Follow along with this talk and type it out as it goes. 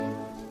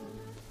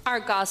Our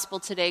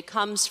gospel today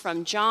comes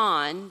from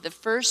John, the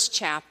first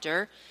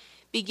chapter,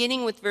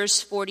 beginning with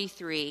verse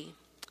 43.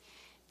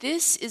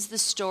 This is the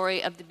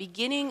story of the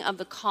beginning of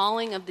the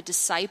calling of the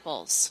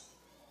disciples,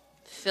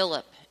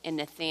 Philip and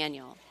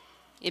Nathanael.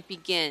 It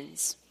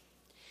begins.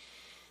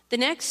 The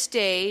next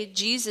day,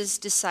 Jesus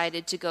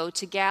decided to go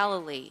to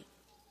Galilee.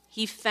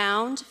 He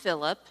found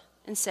Philip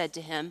and said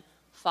to him,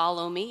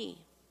 "Follow me."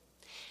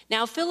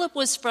 Now Philip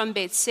was from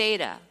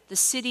Bethsaida, the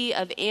city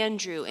of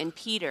Andrew and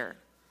Peter.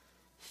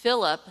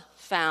 Philip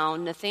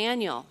found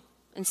Nathanael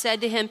and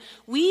said to him,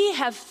 "We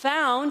have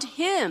found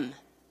him,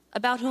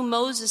 about whom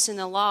Moses in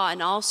the law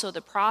and also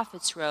the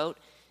prophets wrote,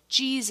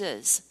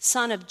 Jesus,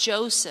 son of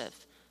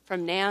Joseph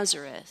from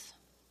Nazareth."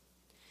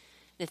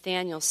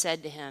 Nathanael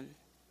said to him,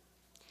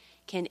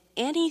 "Can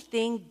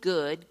anything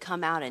good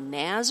come out of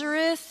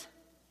Nazareth?"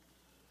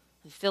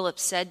 And Philip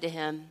said to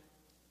him,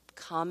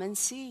 "Come and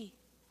see."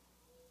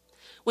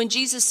 When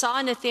Jesus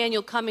saw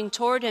Nathanael coming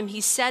toward him,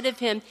 he said of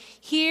him,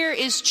 "Here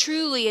is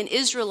truly an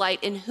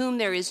Israelite in whom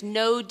there is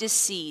no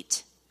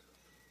deceit."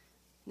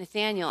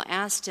 Nathanael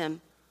asked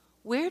him,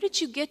 "Where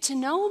did you get to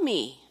know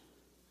me?"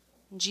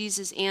 And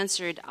Jesus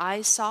answered,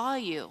 "I saw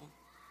you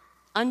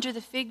under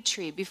the fig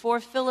tree before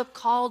Philip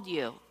called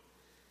you."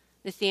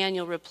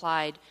 Nathanael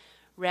replied,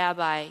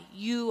 "Rabbi,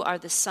 you are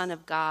the Son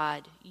of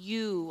God.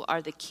 You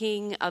are the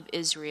King of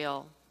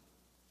Israel."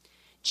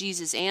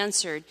 Jesus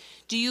answered,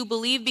 "Do you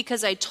believe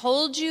because I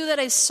told you that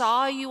I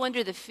saw you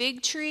under the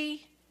fig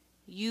tree?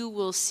 You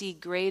will see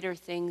greater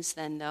things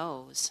than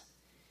those."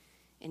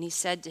 And he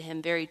said to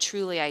him, "Very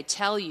truly I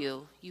tell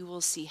you, you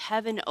will see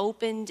heaven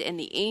opened and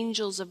the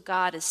angels of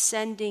God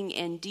ascending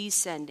and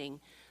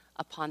descending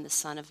upon the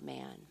Son of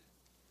Man."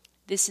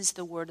 This is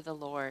the word of the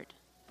Lord.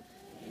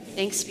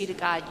 Thanks be to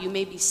God. You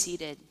may be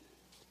seated.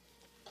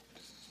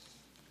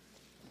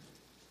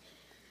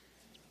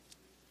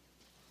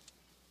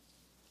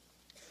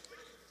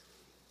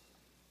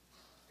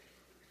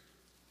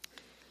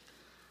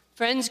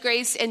 Friends,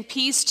 grace and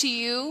peace to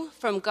you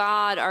from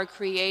God, our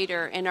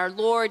Creator, and our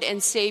Lord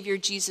and Savior,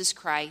 Jesus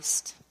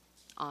Christ.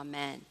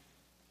 Amen.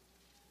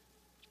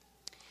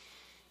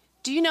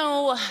 Do you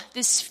know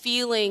this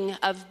feeling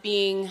of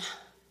being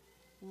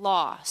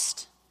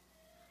lost?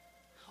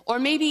 Or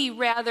maybe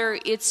rather,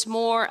 it's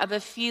more of a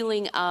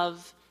feeling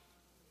of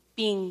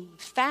being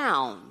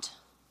found.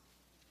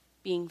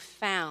 Being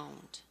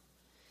found.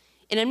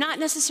 And I'm not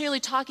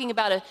necessarily talking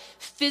about a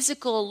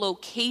physical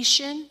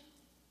location,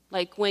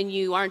 like when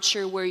you aren't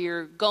sure where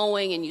you're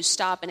going and you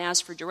stop and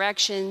ask for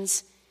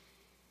directions.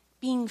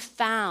 Being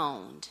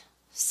found,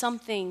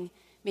 something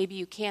maybe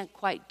you can't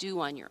quite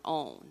do on your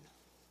own.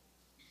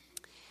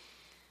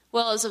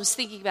 Well, as I was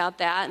thinking about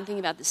that and thinking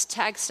about this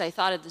text, I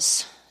thought of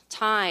this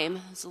time.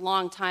 It was a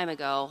long time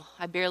ago.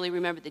 I barely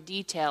remember the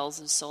details.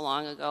 It was so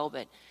long ago,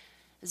 but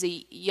as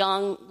a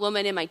young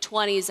woman in my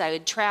 20s, I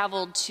had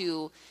traveled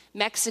to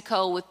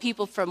Mexico with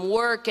people from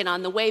work, and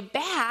on the way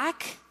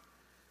back,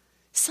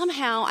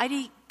 somehow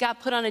I got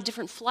put on a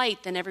different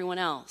flight than everyone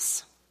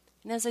else.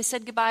 And as I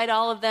said goodbye to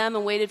all of them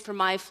and waited for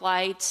my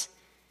flight,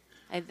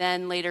 I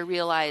then later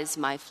realized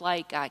my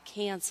flight got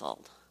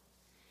canceled.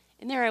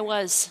 And there I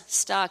was,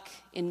 stuck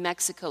in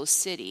Mexico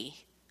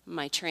City,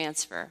 my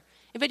transfer.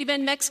 Anybody been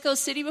to Mexico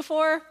City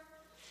before?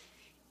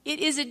 It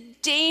is a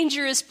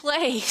dangerous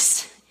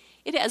place.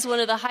 It has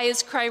one of the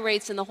highest crime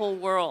rates in the whole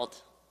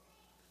world.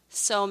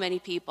 So many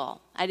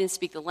people. I didn't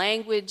speak the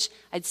language.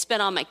 I'd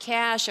spent all my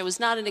cash. I was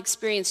not an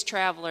experienced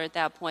traveler at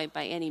that point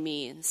by any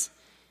means.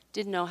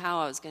 Didn't know how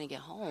I was going to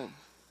get home.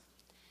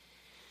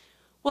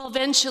 Well,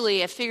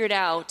 eventually I figured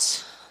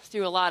out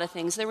through a lot of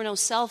things. There were no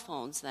cell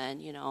phones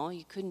then,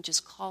 You couldn't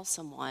just call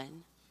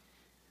someone.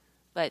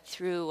 But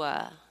through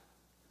a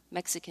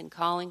Mexican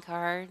calling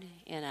card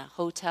and a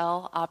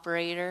hotel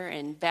operator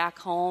and back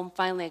home,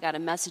 finally I got a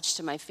message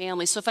to my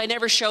family. So if I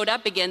never showed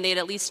up again, they'd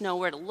at least know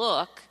where to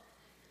look.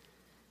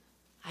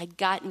 I'd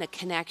gotten a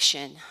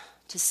connection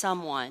to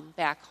someone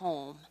back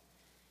home,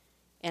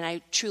 and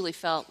I truly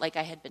felt like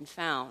I had been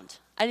found.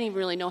 I didn't even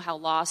really know how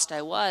lost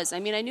I was. I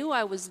mean, I knew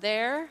I was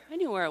there. I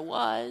knew where I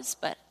was,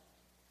 but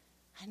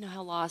I didn't know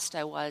how lost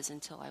I was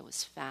until I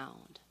was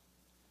found.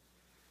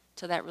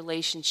 Till that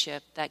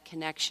relationship, that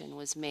connection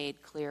was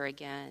made clear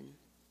again.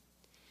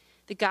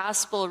 The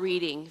gospel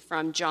reading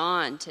from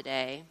John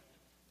today,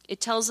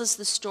 it tells us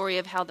the story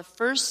of how the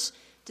first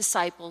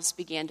disciples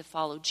began to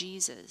follow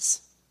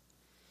Jesus.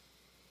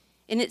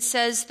 And it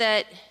says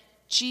that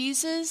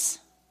Jesus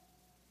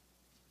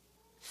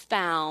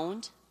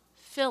found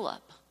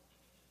Philip.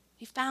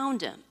 He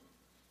found him.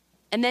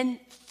 And then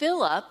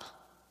Philip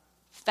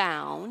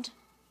found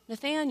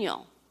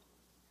Nathanael,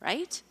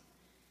 right?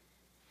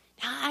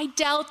 Now, I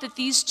doubt that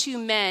these two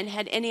men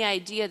had any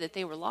idea that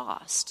they were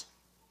lost.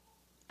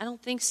 I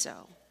don't think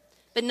so.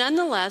 But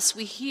nonetheless,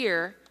 we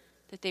hear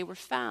that they were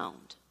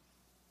found.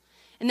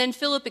 And then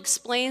Philip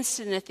explains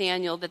to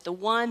Nathanael that the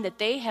one that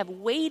they have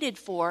waited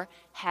for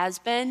has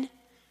been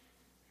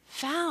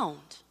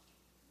found.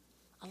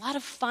 A lot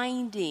of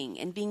finding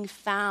and being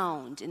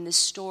found in this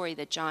story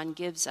that John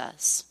gives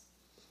us,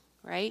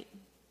 right?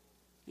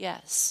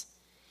 Yes.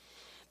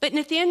 But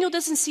Nathanael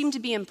doesn't seem to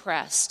be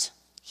impressed.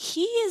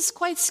 He is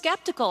quite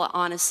skeptical,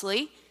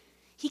 honestly.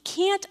 He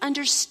can't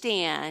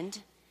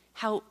understand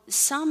how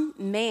some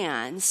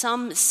man,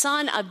 some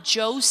son of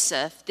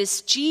Joseph,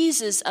 this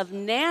Jesus of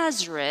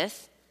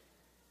Nazareth,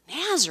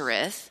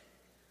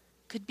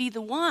 could be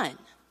the one.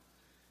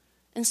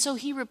 And so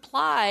he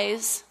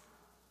replies,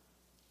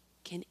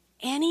 "Can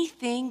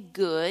anything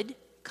good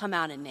come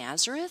out of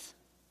Nazareth?"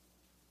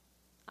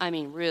 I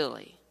mean,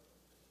 really,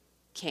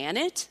 can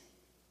it?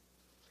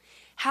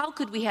 How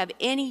could we have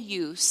any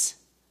use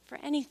for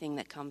anything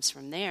that comes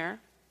from there?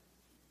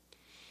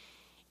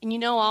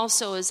 And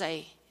also as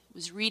I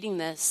was reading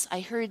this,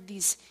 I heard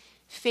these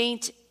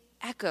faint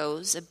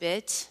echoes a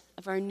bit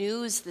of our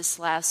news this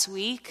last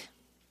week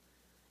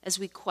as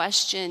we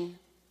question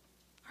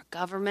our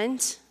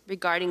government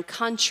regarding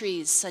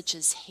countries such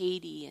as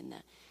Haiti and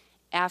the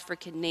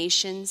African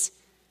nations.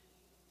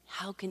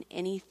 How can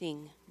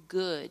anything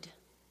good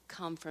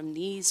come from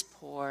these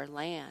poor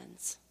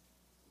lands?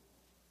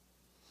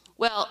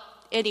 Well,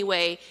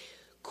 anyway,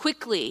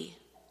 quickly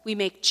we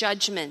make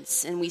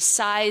judgments and we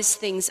size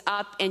things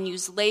up and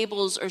use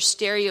labels or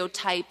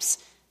stereotypes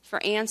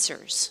for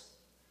answers.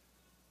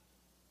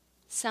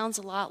 Sounds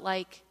a lot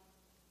like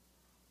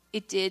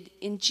it did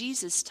in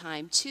Jesus'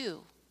 time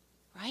too,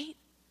 right?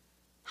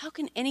 How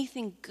can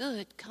anything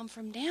good come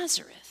from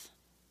Nazareth?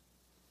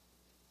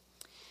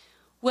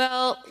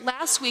 Well,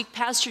 last week,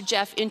 Pastor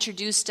Jeff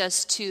introduced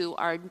us to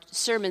our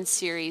sermon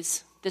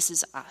series, This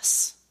Is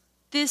Us.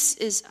 This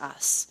is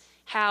us.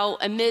 How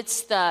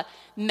amidst the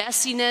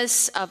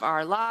messiness of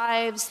our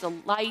lives, the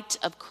light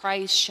of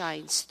Christ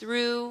shines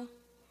through.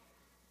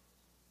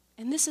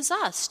 And this is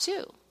us,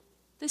 too.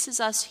 This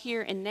is us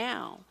here and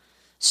now.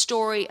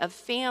 Story of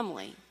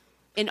family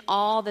and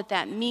all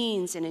that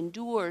means and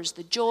endures,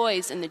 the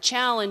joys and the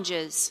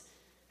challenges,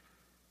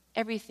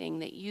 everything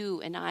that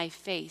you and I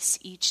face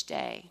each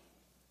day.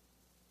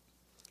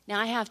 Now,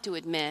 I have to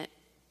admit,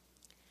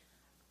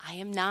 I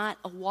am not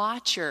a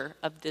watcher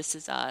of This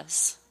Is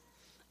Us.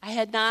 I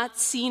had not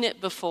seen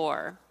it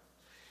before,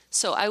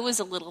 so I was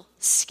a little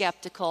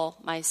skeptical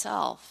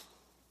myself.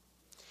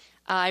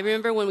 I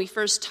remember when we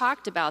first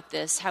talked about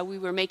this, how we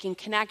were making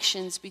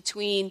connections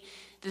between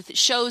the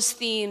show's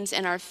themes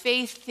and our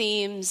faith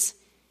themes,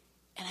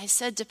 and I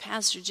said to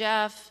Pastor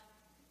Jeff,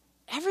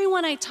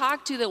 everyone I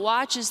talk to that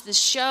watches the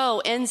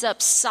show ends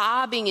up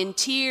sobbing in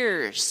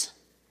tears.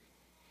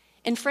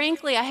 And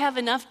frankly, I have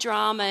enough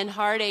drama and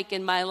heartache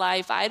in my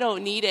life. I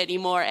don't need any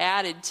more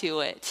added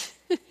to it.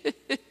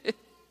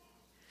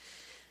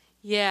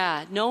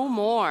 Yeah, no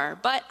more.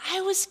 But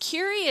I was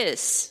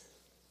curious.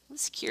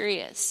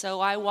 So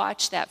I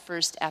watched that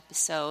first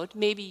episode.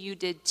 Maybe you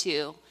did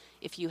too,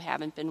 if you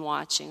haven't been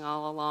watching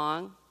all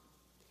along.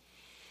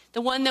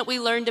 The one that we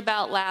learned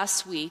about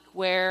last week,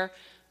 where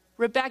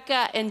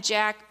Rebecca and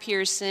Jack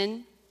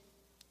Pearson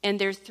and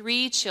their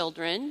 3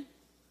 children,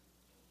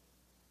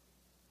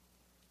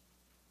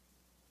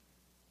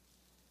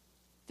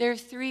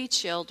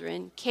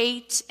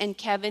 Kate and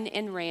Kevin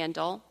and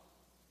Randall.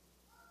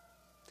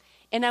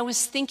 And I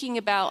was thinking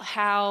about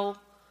how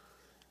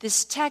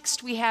this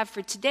text we have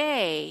for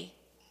today,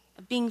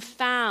 being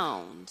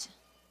found,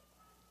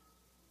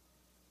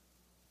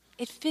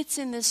 it fits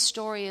in this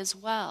story as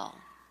well.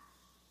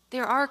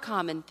 There are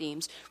common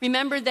themes.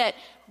 Remember that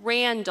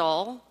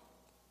Randall,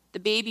 the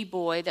baby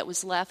boy that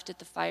was left at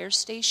the fire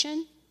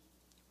station,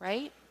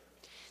 right?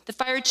 The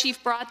fire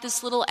chief brought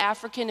this little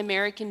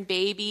African-American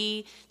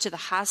baby to the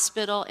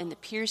hospital, and the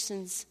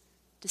Pearsons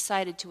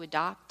decided to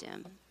adopt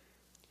him.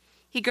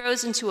 He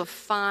grows into a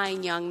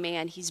fine young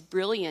man. He's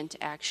brilliant,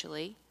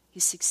 actually.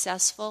 He's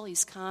successful,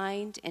 he's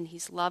kind, and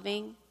he's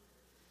loving.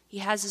 He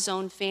has his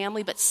own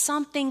family, but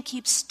something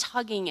keeps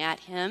tugging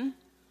at him.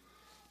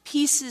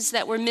 Pieces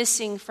that were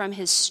missing from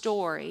his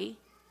story.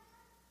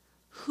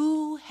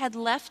 Who had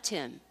left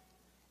him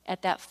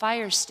at that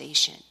fire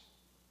station?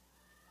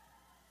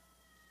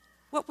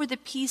 What were the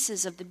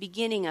pieces of the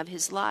beginning of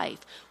his life?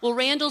 Well,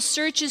 Randall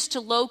searches to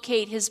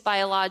locate his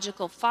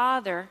biological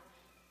father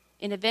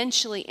and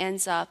eventually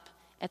ends up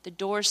at the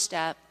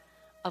doorstep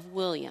of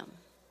William.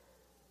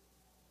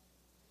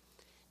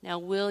 Now,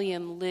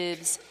 William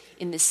lives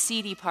in the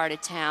seedy part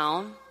of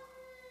town,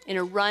 in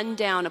a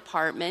rundown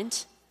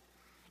apartment.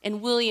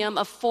 And William,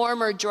 a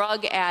former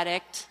drug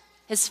addict,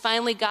 has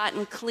finally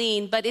gotten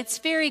clean. But it's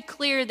very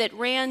clear that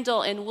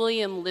Randall and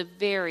William live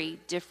very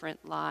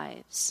different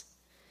lives.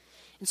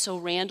 And so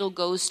Randall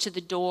goes to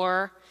the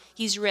door.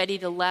 He's ready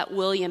to let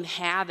William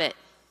have it.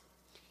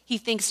 He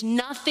thinks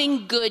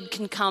nothing good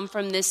can come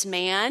from this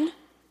man,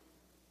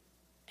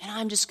 and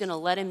I'm just going to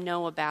let him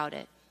know about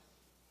it.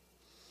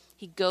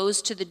 He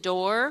goes to the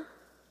door,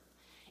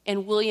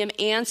 and William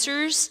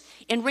answers,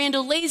 and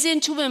Randall lays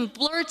into him,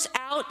 blurts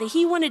out that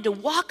he wanted to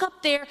walk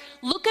up there,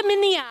 look him in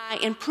the eye,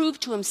 and prove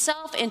to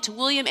himself and to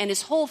William and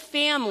his whole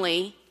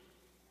family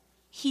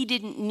he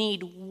didn't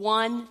need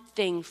one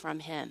thing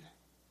from him,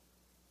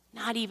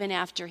 not even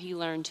after he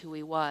learned who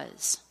he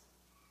was.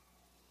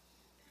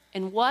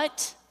 And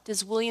what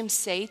does William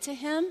say to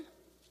him?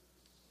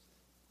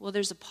 Well,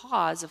 there's a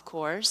pause, of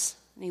course.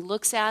 And he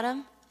looks at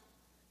him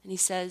and he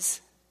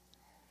says,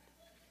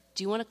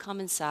 do you want to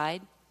come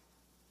inside?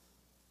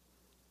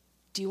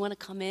 Do you want to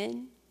come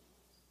in?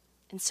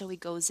 And so he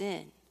goes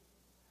in.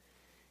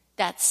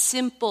 That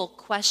simple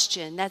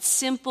question, that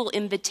simple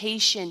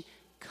invitation,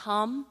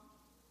 come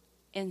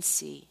and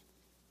see,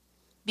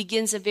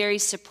 begins a very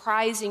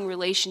surprising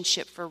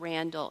relationship for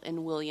Randall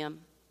and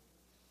William.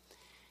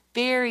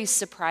 Very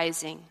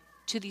surprising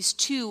to these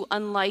two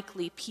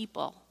unlikely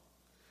people.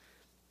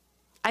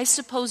 I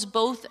suppose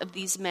both of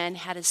these men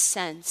had a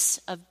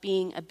sense of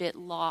being a bit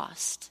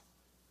lost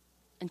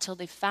until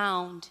they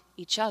found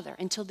each other,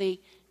 until they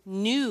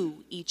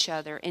knew each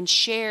other and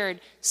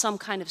shared some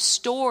kind of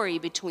story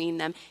between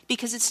them.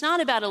 Because it's not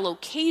about a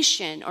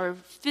location or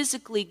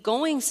physically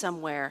going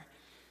somewhere,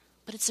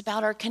 but it's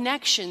about our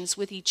connections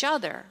with each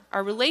other,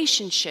 our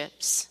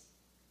relationships,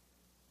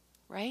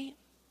 right?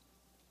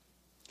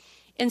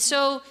 And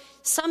so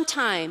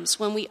sometimes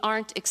when we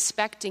aren't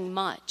expecting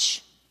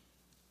much,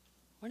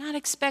 we're not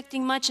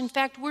expecting much. In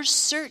fact, we're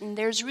certain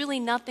there's really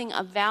nothing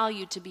of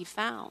value to be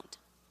found.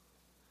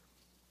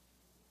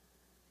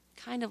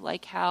 Kind of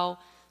like how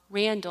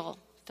Randall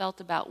felt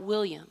about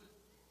William,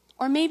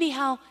 or maybe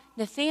how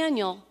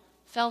Nathaniel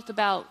felt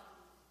about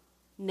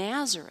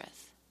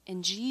Nazareth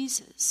and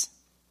Jesus.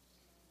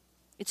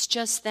 It's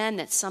just then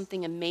that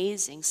something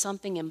amazing,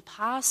 something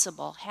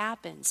impossible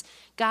happens.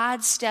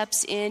 God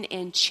steps in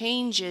and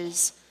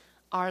changes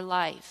our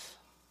life.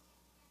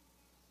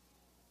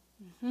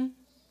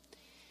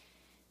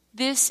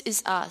 This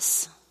is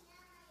us,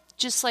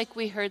 just like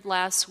we heard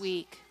last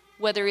week,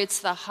 whether it's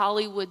the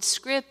Hollywood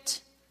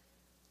script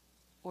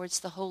or it's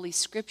the Holy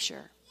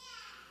Scripture.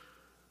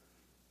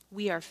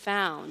 We are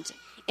found.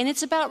 And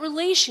it's about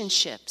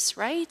relationships,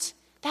 right?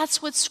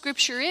 That's what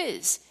Scripture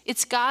is.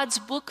 It's God's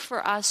book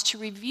for us to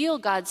reveal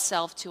God's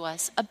self to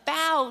us,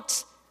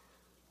 about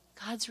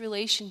God's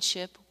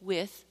relationship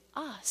with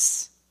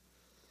us.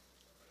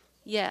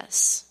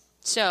 Yes.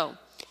 So,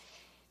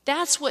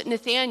 that's what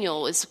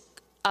Nathaniel was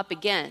up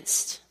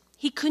against.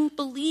 He couldn't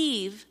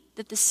believe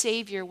that the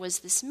Savior was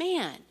this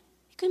man.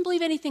 He couldn't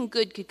believe anything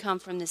good could come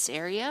from this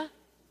area.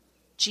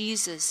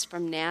 Jesus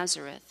from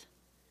Nazareth.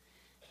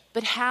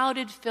 But how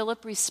did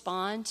Philip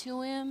respond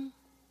to him?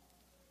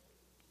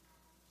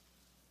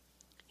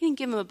 He didn't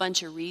give him a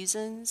bunch of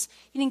reasons.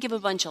 He didn't give him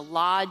a bunch of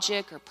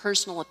logic or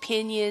personal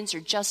opinions or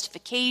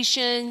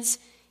justifications.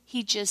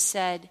 He just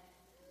said,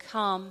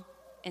 come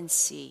and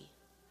see.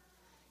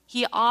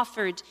 He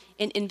offered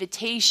an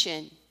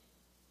invitation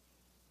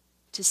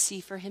to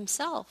see for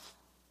himself.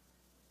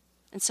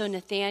 And so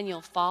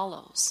Nathanael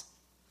follows.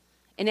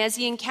 And as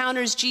he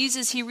encounters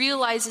Jesus, he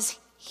realizes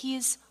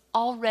he's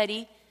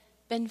already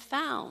been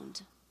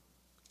found.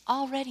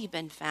 Already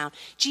been found.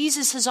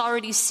 Jesus has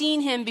already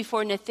seen him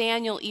before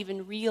Nathanael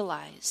even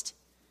realized.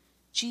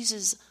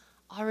 Jesus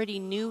already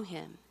knew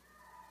him.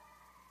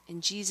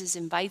 And Jesus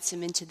invites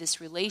him into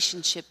this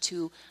relationship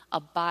to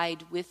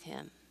abide with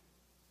him.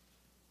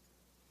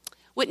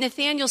 What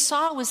Nathanael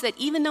saw was that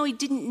even though he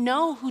didn't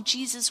know who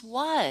Jesus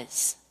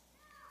was,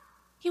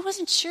 he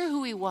wasn't sure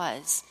who he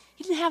was.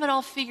 He didn't have it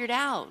all figured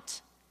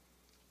out.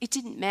 It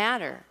didn't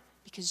matter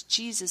because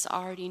Jesus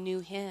already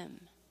knew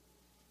him.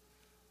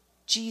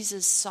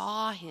 Jesus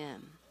saw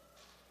him.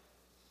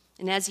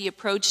 And as he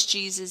approached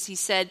Jesus, he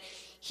said,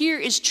 here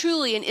is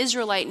truly an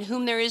Israelite in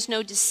whom there is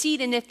no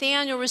deceit. And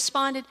Nathanael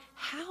responded,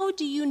 how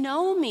do you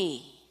know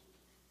me?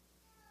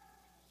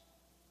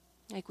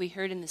 Like we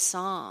heard in the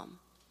psalm,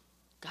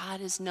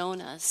 God has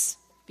known us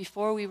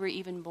before we were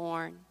even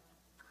born.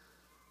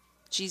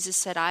 Jesus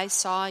said, I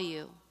saw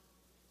you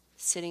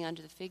sitting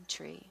under the fig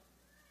tree.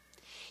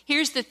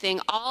 Here's the thing,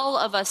 all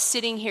of us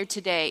sitting here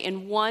today,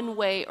 in one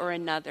way or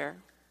another,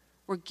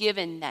 were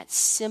given that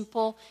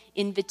simple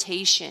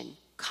invitation,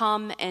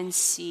 come and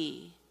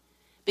see.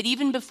 But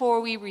even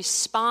before we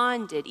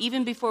responded,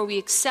 even before we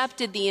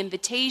accepted the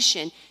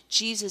invitation,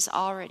 Jesus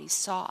already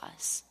saw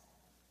us,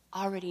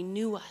 already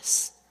knew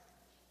us.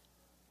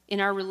 In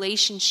our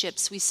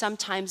relationships, we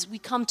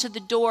come to the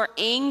door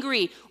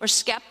angry or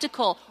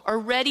skeptical or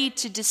ready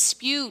to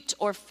dispute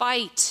or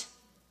fight,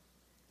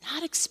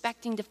 not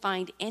expecting to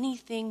find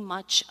anything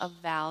much of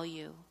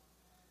value.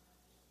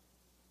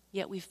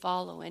 Yet we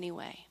follow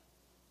anyway.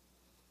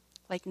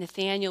 Like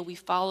Nathanael, we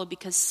follow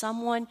because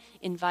someone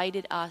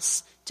invited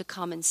us to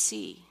come and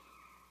see.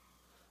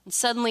 And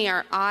suddenly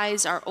our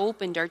eyes are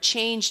opened, are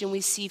changed, and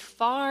we see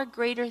far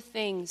greater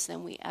things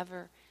than we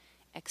ever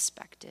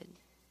expected.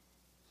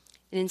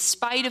 And in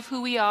spite of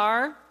who we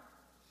are,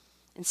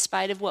 in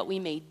spite of what we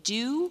may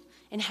do,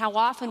 and how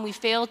often we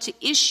fail to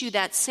issue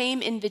that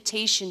same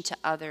invitation to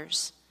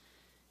others,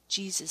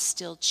 Jesus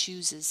still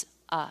chooses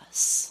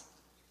us.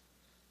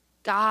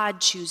 God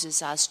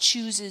chooses us,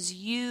 chooses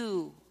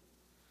you.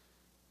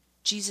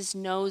 Jesus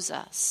knows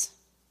us,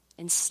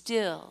 and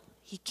still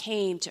he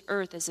came to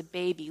earth as a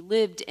baby,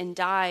 lived and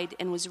died,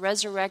 and was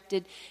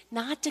resurrected,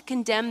 not to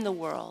condemn the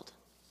world,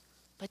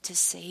 but to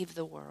save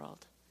the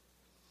world.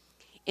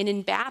 And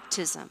in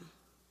baptism,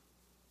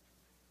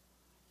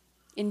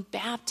 In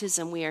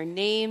baptism, we are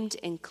named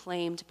and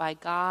claimed by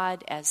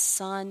God as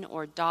son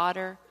or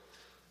daughter,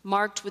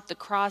 marked with the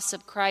cross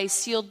of Christ,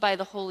 sealed by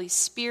the Holy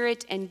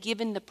Spirit, and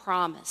given the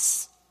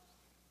promise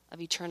of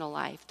eternal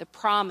life, the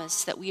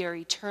promise that we are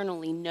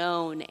eternally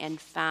known and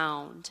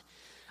found,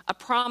 a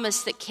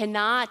promise that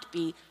cannot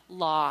be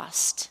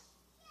lost,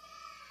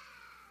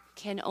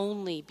 can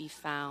only be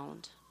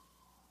found.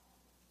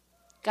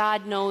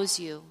 God knows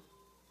you.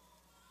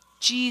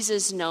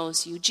 Jesus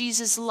knows you.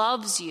 Jesus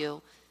loves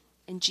you.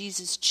 And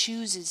Jesus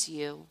chooses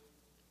you.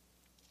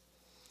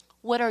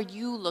 What are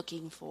you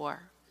looking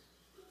for?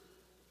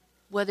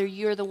 Whether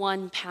you're the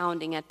one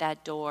pounding at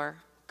that door,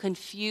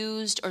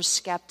 confused or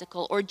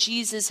skeptical, or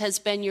Jesus has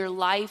been your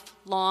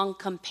lifelong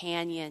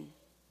companion,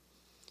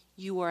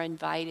 you are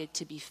invited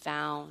to be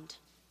found.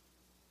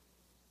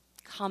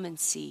 Come and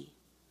see.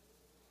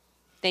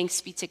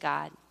 Thanks be to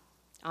God.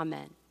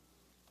 Amen.